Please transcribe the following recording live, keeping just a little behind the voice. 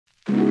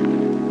Hey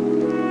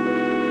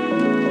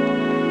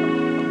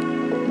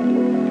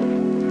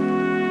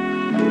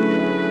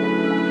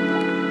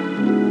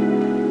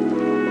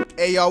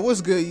y'all,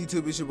 what's good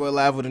YouTube? It's your boy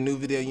Lav with a new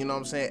video, you know what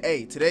I'm saying?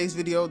 Hey, today's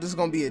video, this is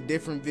gonna be a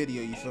different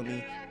video, you feel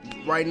me?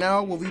 Right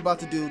now, what we about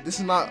to do, this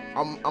is not,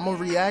 I'm gonna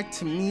react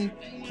to me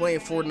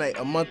playing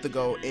Fortnite a month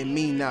ago and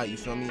me now, you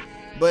feel me?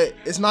 But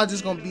it's not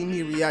just gonna be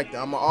me reacting,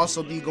 I'm gonna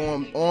also be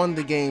going on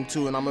the game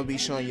too, and I'm gonna be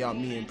showing y'all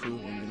me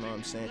improving, you know what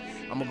I'm saying?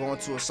 I'm gonna go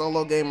into a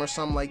solo game or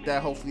something like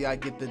that. Hopefully I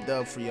get the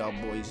dub for y'all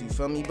boys, you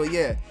feel me? But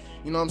yeah,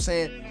 you know what I'm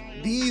saying?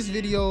 This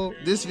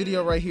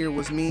video right here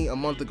was me a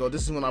month ago.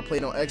 This is when I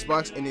played on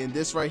Xbox, and then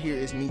this right here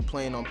is me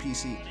playing on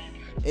PC.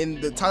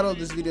 And the title of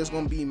this video is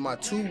going to be my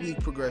 2-week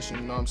progression,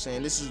 you know what I'm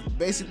saying? This is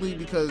basically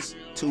because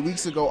 2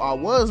 weeks ago I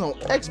was on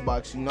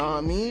Xbox, you know what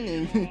I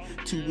mean? And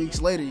 2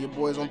 weeks later, your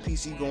boy's on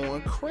PC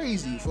going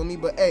crazy, you feel me?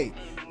 But hey,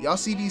 y'all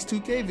see these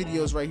 2K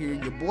videos right here,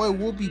 your boy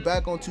will be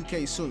back on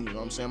 2K soon, you know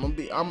what I'm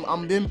saying?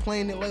 I'm been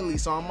playing it lately,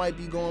 so I might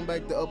be going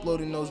back to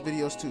uploading those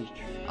videos too.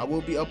 I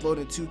will be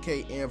uploading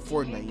 2K and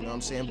Fortnite, you know what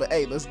I'm saying? But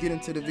hey, let's get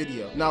into the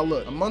video. Now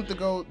look, a month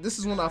ago, this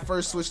is when I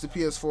first switched to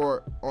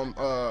PS4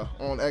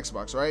 on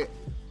Xbox, right?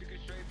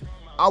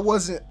 I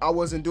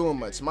wasn't doing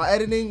much. My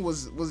editing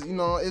was you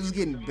know, it was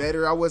getting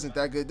better. I wasn't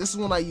that good. This is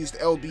when I used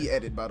LB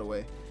edit, by the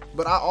way.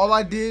 But all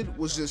I did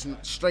was just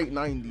straight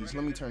 90s.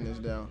 Let me turn this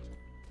down.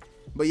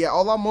 But yeah,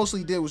 all I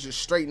mostly did was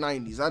just straight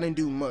 90s. I didn't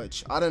do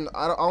much. I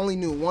only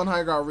knew one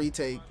high ground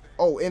retake.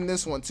 Oh, in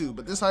this one too.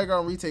 But this high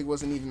ground retake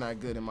wasn't even that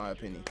good in my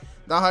opinion.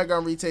 That high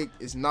ground retake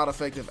is not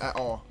effective at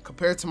all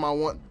compared to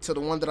the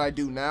one that I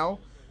do now.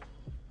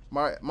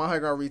 My high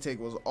ground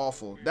retake was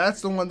awful. That's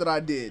the one that I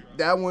did.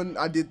 That one,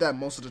 I did that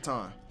most of the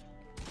time.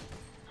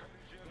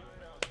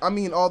 I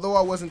mean, although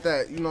I wasn't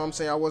that, you know what I'm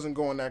saying, I wasn't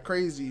going that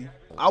crazy.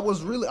 I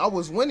was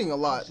winning a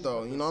lot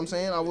though, you know what I'm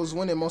saying? I was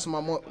winning most of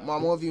my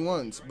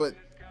 1v1s, but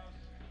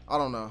I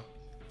don't know.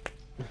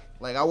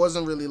 Like, I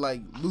wasn't really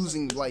like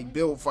losing like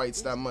build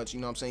fights that much,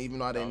 you know what I'm saying, even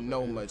though I didn't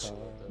know much.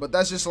 But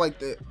that's just like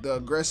the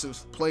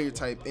aggressive player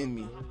type in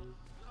me.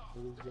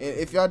 And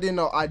if y'all didn't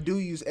know, I do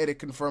use edit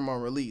confirm on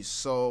release.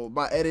 So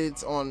my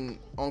edits on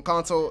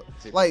console,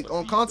 like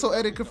on console,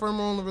 edit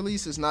confirm on the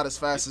release is not as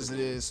fast as it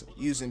is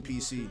using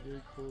PC.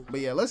 But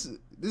yeah,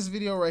 this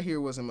video right here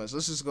wasn't much.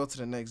 Let's just go to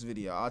the next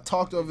video. I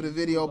talked over the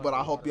video, but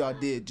I hope y'all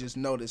did just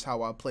notice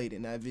how I played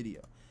in that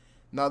video.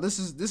 Now this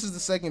is the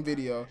second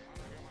video.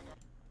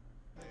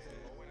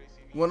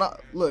 When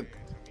look,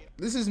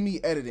 this is me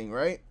editing,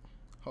 right?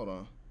 Hold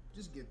on.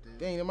 Just get this.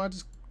 Dang, am I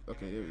just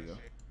okay? There we go.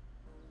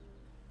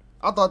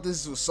 I thought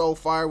this was so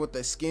fire with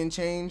the skin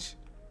change,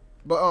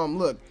 but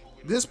look,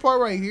 this part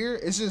right here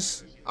is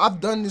just,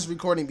 I've done this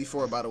recording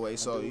before, by the way,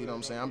 so you know what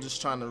I'm saying, I'm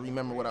just trying to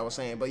remember what I was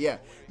saying. But yeah,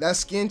 that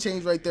skin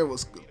change right there I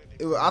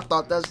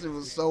thought that shit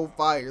was so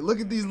fire. Look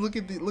at this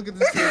skin change.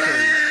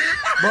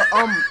 But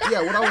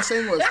yeah, what I was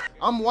saying was,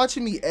 I'm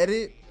watching me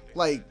edit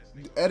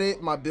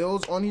my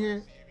builds on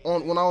here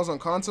when I was on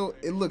console.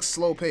 It looks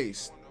slow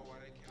paced.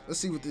 Let's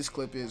see what this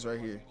clip is right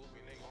here.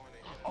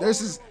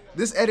 There's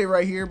this edit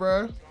right here,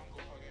 bro.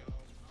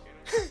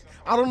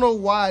 I don't know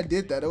why I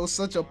did that. It was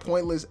such a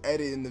pointless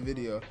edit in the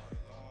video.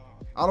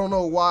 I don't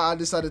know why I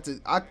decided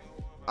to. I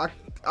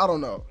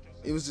don't know.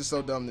 It was just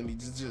so dumb to me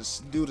to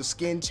just do the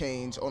skin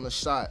change on the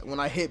shot when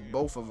I hit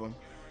both of them.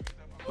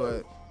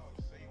 But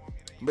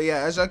yeah,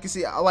 as y'all can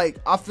see,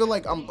 I feel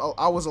like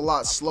I was a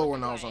lot slower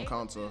when I was on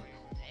console.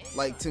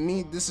 Like, to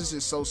me, this is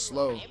just so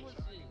slow.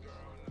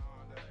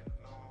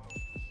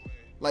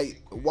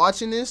 Like,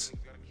 watching this,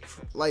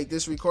 like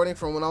this recording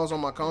from when I was on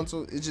my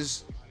console,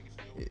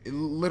 it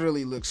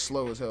literally looks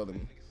slow as hell to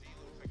me.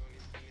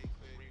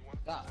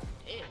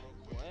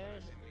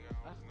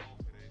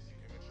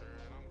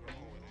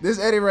 This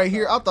edit right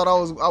here, I thought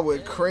I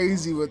went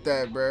crazy with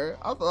that, bro.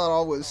 I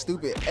thought I was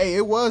stupid. Hey,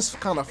 it was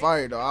kind of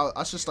fire though.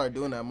 I should start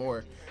doing that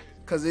more,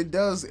 cause it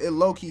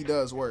low-key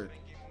does work.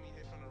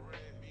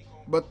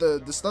 But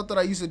the stuff that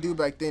I used to do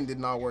back then did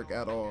not work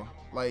at all.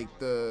 Like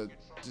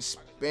just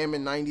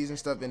spamming 90s and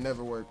stuff, it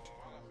never worked.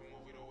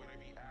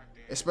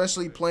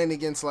 Especially playing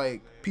against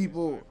like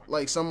people,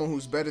 like someone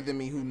who's better than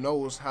me, who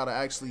knows how to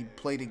actually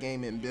play the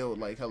game and build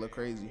like hella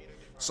crazy.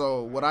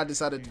 So what I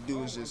decided to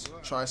do is just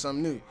try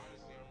something new.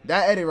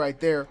 That edit right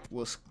there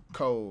was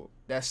cold.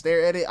 That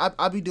stair edit,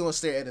 I be doing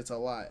stair edits a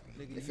lot,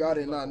 if y'all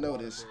did not know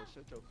this.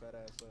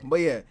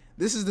 But yeah,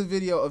 this is the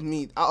video of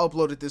me. I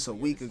uploaded this a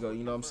week ago,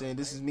 you know what I'm saying?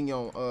 This is me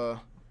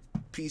on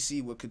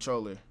PC with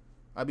controller.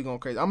 I be going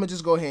crazy. I'm gonna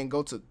just go ahead and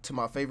go to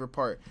my favorite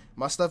part.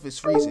 My stuff is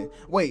freezing.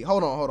 Wait,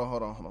 hold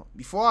on.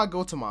 Before I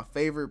go to my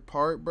favorite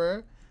part,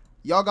 bruh,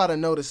 y'all gotta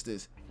notice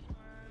this.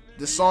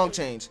 The song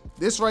change.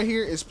 This right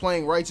here is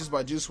playing Righteous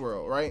by Juice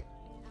WRLD, right?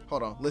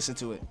 Hold on, listen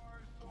to it.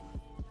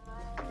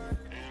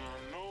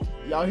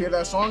 Y'all hear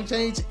that song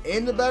change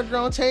in the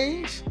background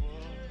change?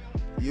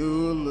 You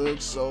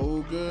look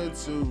so good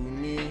to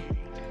me.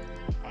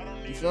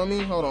 You feel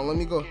me? Hold on, let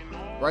me go.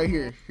 Right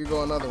here. Here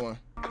go another one.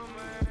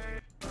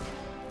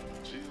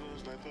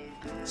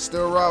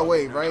 Still raw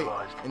wave, right?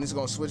 And it's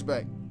gonna switch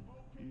back.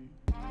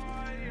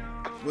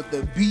 with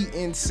the beat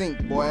in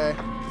sync, boy.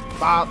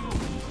 Bop,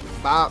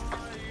 bop.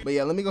 But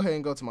yeah, let me go ahead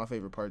and go to my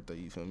favorite part though,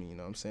 you feel me? You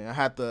know what I'm saying? I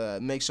have to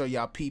make sure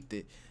y'all peeped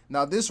it.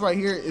 Now this right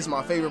here is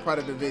my favorite part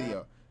of the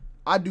video.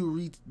 I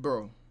do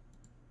bro.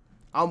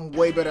 I'm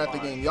way better at the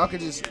game. Y'all can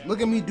just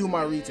look at me do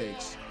my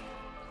retakes.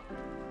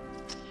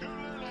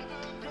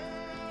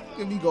 Look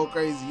at me go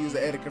crazy, use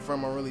the edit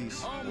confirm on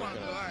release.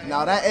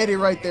 Now that edit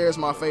right there is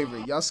my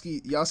favorite. Y'all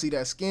see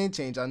that skin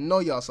change. I know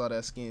y'all saw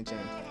that skin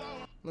change.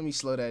 Let me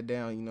slow that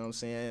down, you know what I'm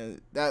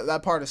saying?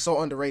 That part is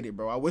so underrated,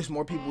 bro. I wish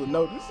more people would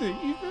notice it,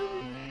 you feel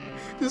me?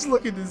 Just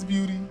look at this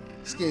beauty.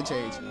 Skin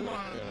change.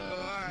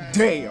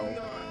 Damn.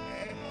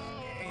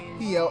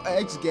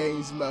 X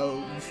games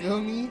mode, you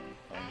feel me?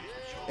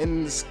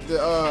 And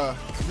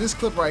this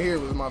clip right here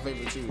was my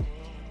favorite too.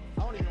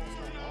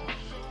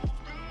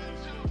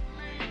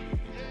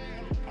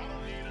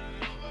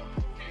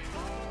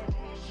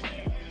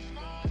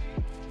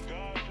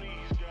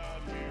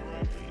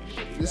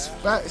 This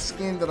fat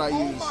skin that I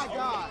use,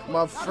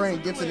 my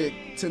friend gifted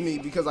it to me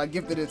because I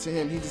gifted it to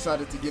him. He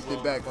decided to gift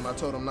it back when I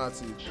told him not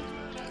to.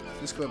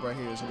 This clip right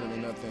here is really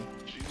nothing.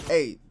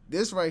 Hey,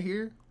 this right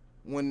here,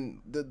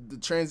 when the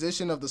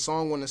transition of the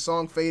song, when the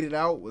song faded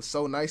out, was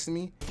so nice to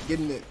me.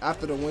 Getting it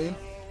after the win.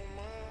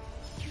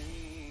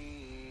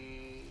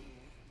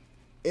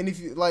 And if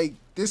you like,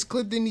 this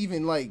clip didn't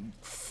even like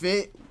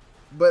fit,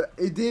 but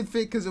it did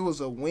fit because it was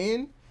a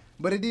win.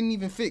 But it didn't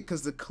even fit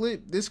because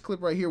this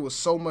clip right here was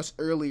so much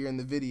earlier in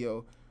the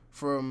video.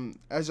 From,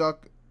 as y'all,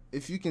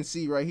 if you can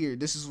see right here,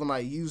 this is when I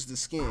used the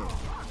skin.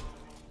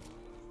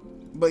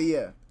 But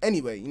yeah,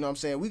 anyway, you know what I'm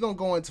saying? We're going to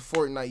go into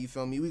Fortnite, you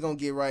feel me? We're going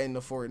to get right into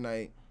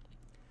Fortnite.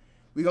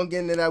 We're going to get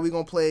into that. We're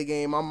going to play a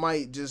game. I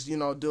might just, you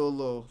know, do a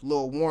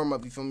little warm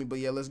up, you feel me? But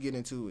yeah, let's get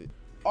into it.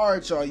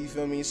 Alright, y'all, you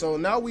feel me? So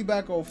now we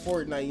back on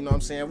Fortnite, you know what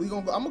I'm saying? I'm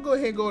gonna go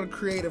ahead and go to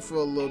creative for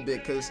a little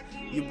bit, cause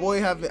your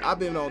boy I've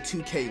been on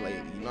 2K lately,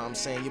 you know what I'm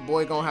saying? Your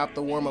boy gonna have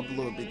to warm up a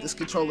little bit. This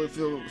controller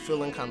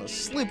feeling kind of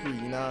slippery,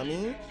 you know what I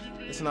mean?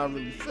 It's not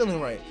really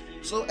feeling right.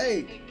 So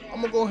hey,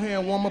 I'm gonna go ahead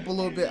and warm up a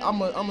little bit. I'm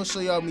gonna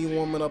show y'all me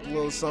warming up a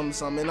little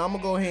something, and I'm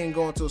gonna go ahead and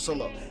go into a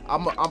solo.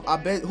 I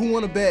bet, who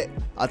wanna bet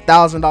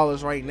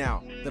 $1,000 right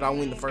now that I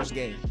win the first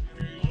game?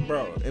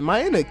 Bro, am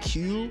I in a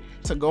queue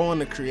to go on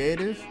the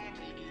creative?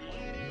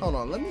 Hold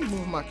on, let me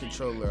move my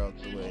controller out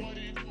the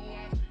way.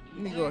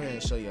 Let me go ahead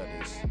and show y'all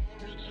this.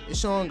 It's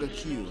showing a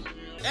queue.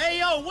 Hey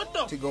yo, what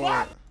the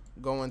fuck?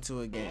 Go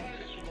into a game.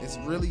 It's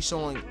really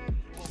showing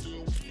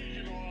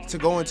to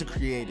go into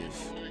creative.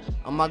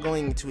 I'm not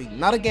going into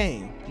not a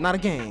game.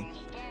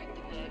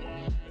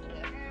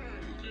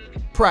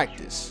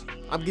 Practice.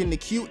 I'm getting the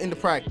queue into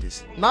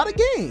practice. Not a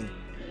game.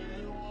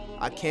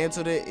 I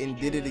canceled it and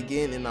did it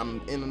again, and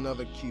I'm in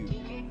another queue.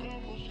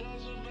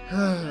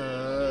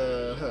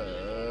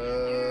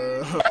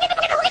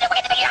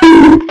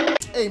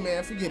 Hey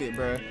man, forget it,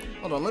 bro.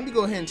 Hold on, let me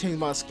go ahead and change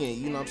my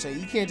skin. You know what I'm saying?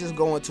 You can't just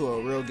go into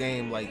a real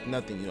game like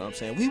nothing. You know what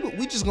I'm saying?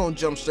 We just gonna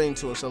jump straight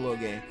into a solo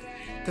game,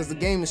 cause the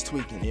game is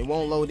tweaking. It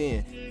won't load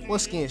in. What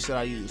skin should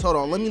I use? Hold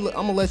on, I'm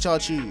gonna let y'all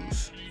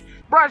choose.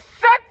 Bro,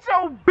 shut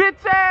your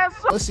bitch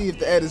ass up. Let's see if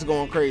the edit is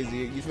going crazy.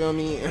 You feel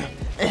me?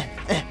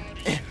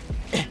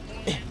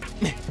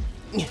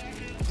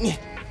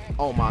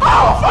 Oh my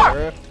god,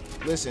 bro.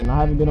 Listen, I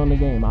haven't been on the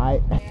game,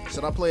 alright?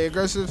 Should I play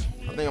aggressive?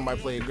 I think I might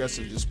play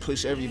aggressive. Just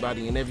push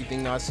everybody and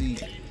everything I see.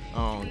 I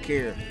don't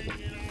care.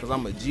 Cause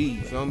I'm a G,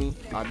 you feel me?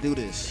 I do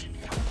this.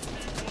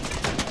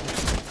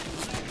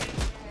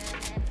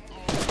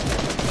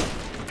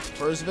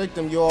 First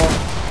victim, y'all.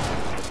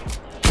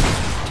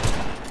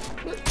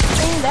 Bring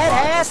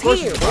that ass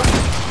here.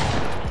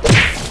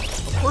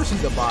 Of course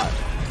he's a bot.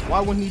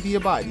 Why wouldn't he be a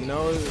bot? You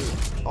know, it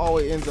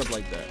always ends up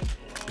like that.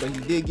 But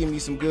he did give me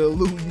some good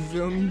loot, you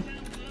feel me?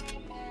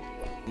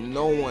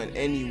 No one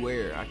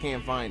anywhere. I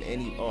can't find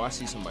any. Oh, I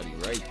see somebody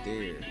right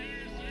there.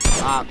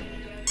 Pop,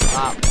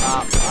 pop,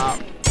 pop, pop,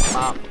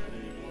 pop,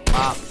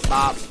 pop,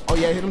 pop. Oh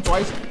yeah, hit him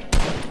twice.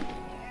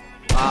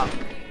 Pop,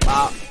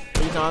 pop,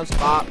 3 times.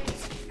 Pop.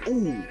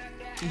 Ooh,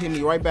 he hit me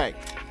right back.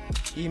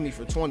 He hit me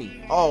for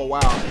 20. Oh wow.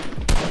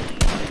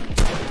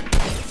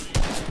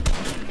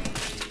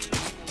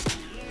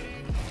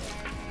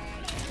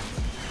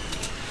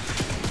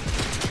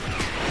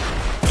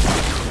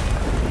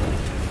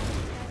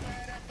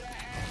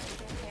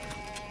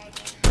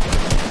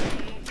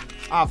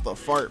 I have to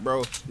fart,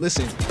 bro.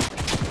 Listen.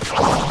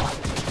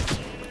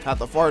 I have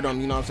to fart on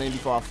him, you know what I'm saying,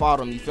 before I fought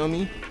him, you feel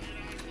me?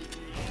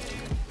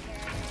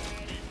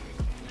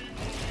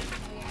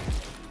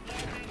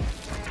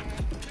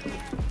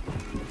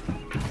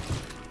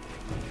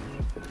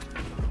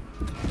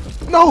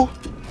 No!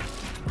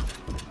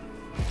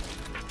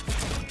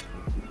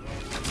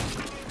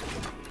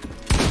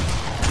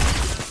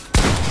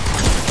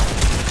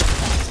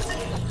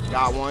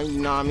 Got one,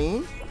 you know what I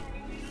mean?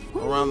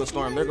 Around the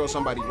storm. There goes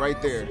somebody right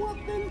there.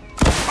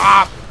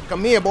 Bop!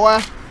 Come here,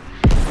 boy.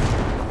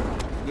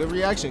 Good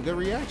reaction, good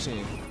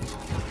reaction.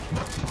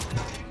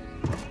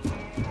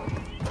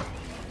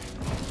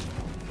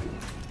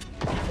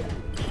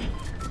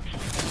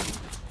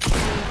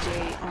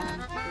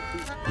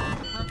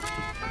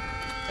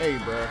 Hey,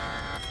 bro.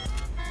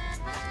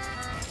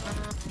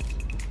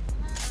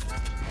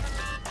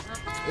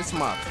 It's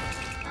my.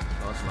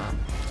 No, it's not.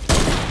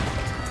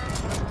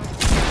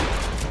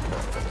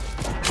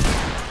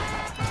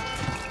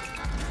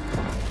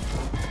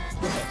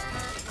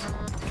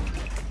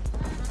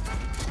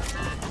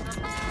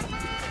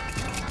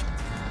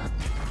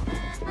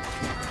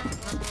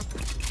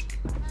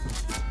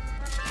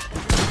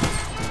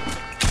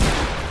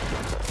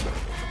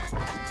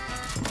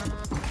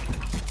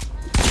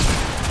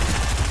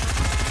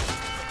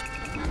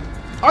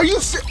 Are you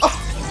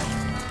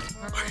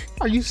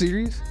Are you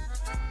serious?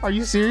 Are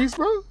you serious,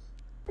 bro?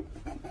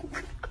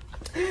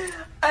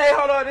 Hey,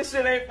 hold on, this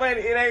shit ain't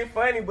funny. It ain't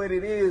funny, but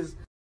it is.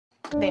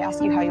 They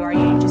ask you how you are,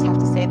 you just have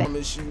to say that. I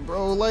miss you,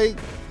 bro. Like,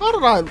 how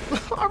did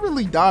I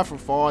really died from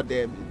fall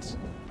damage.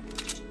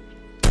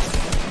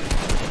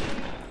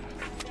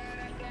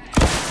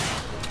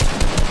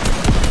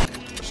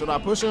 Should I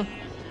push him?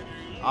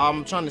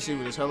 I'm trying to see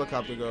where this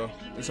helicopter go.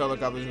 This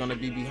helicopter is gonna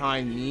be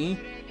behind me.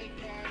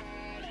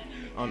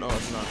 Oh no,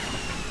 it's not.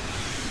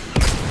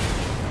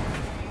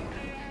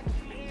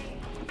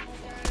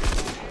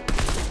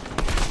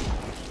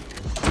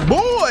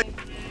 Boy!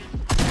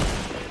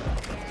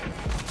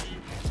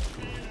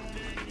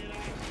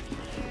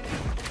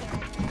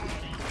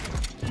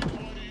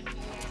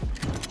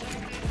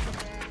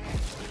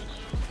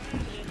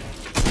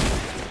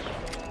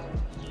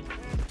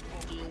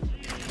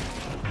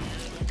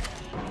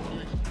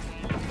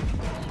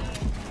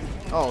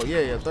 Oh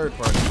yeah, third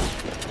party.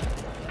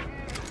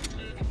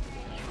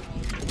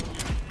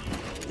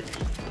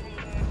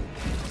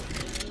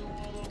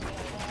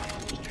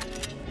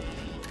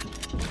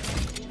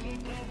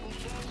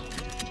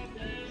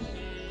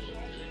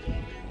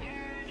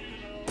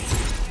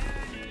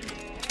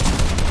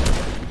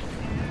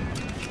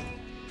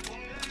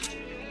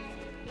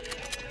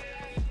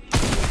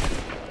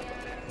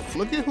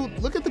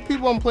 Look at the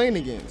people I'm playing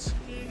against.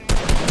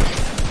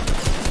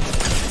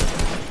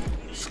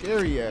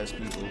 Scary ass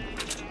people.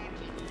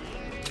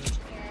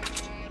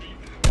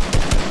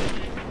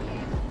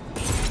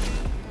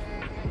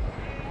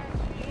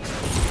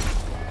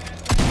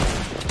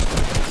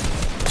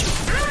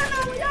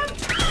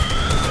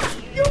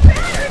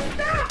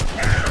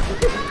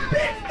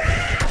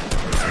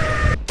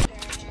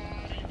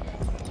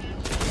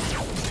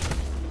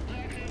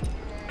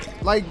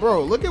 Like,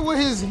 bro, look at what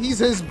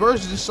his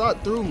burst just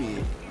shot through me.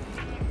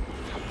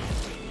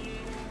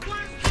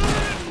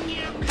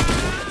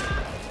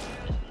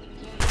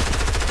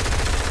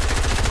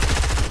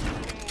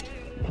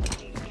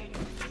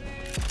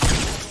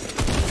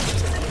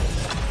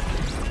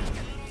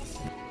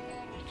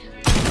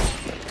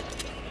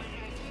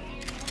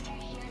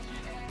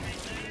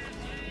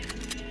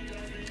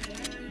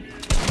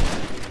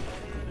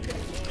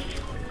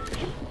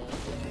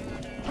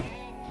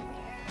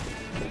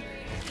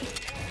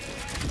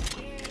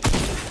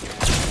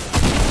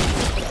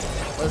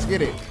 Let's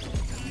get it.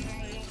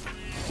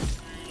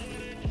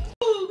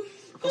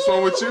 What's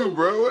wrong with you,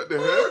 bro? What the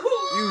heck?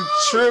 You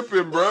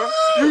tripping, bro?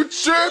 You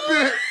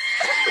tripping?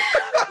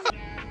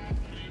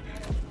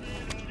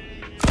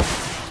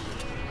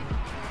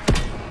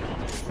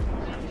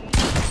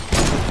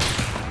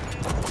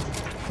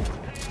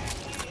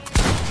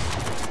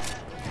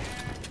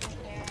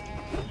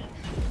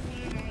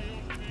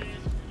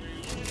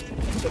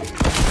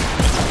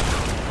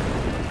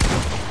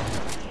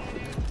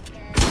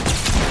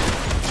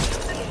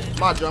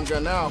 My drum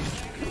gun now.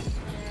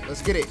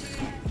 Let's get it.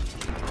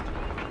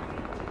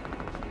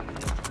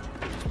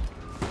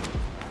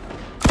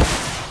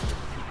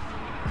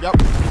 Yep.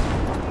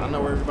 I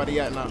know where everybody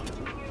at now.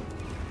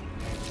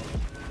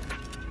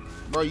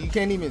 Bro, you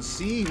can't even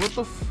see. What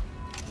the f?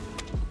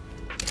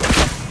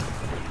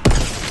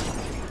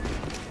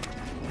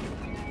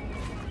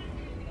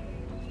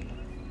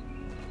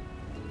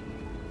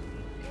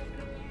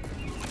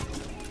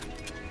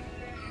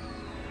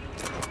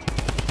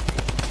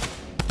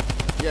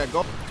 Yeah,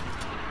 go.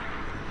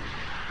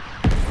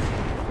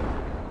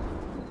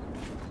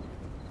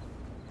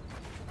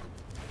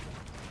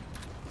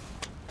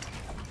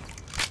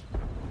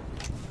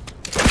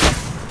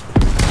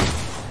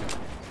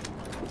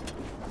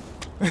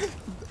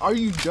 Are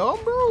you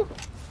dumb, bro?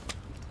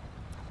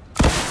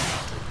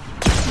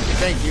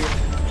 Thank you.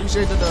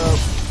 Appreciate the dub.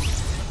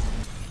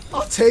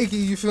 I'll take it,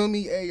 you feel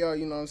me? Hey, y'all,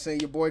 you know what I'm saying?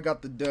 Your boy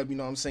got the dub, you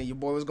know what I'm saying? Your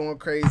boy was going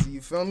crazy,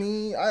 you feel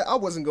me? I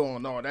wasn't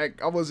going all that.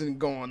 I wasn't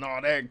going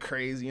all that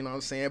crazy, you know what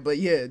I'm saying? But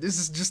yeah, this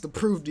is just to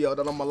prove to y'all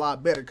that I'm a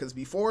lot better. Because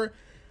before,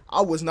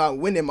 I was not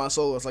winning my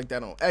solos like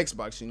that on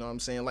Xbox, you know what I'm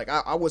saying? Like,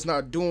 I was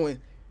not doing...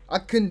 I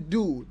couldn't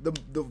do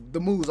the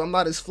moves. I'm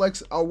not as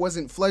I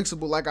wasn't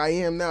flexible like I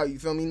am now, you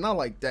feel me? Not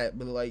like that,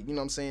 but like, you know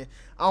what I'm saying?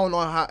 I don't know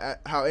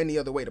how any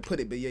other way to put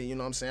it, but yeah, you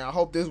know what I'm saying? I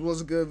hope this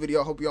was a good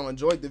video. I hope y'all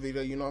enjoyed the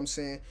video, you know what I'm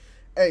saying?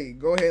 Hey,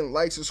 go ahead and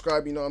like,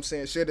 subscribe, you know what I'm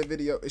saying? Share the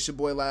video. It's your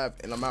boy Lav,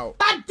 and I'm out.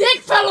 My dick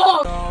fell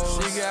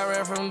off! She got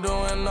red from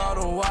doing all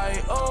the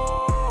white.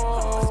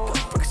 Oh,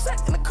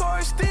 in the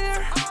car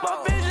steer.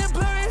 My vision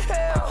blurry.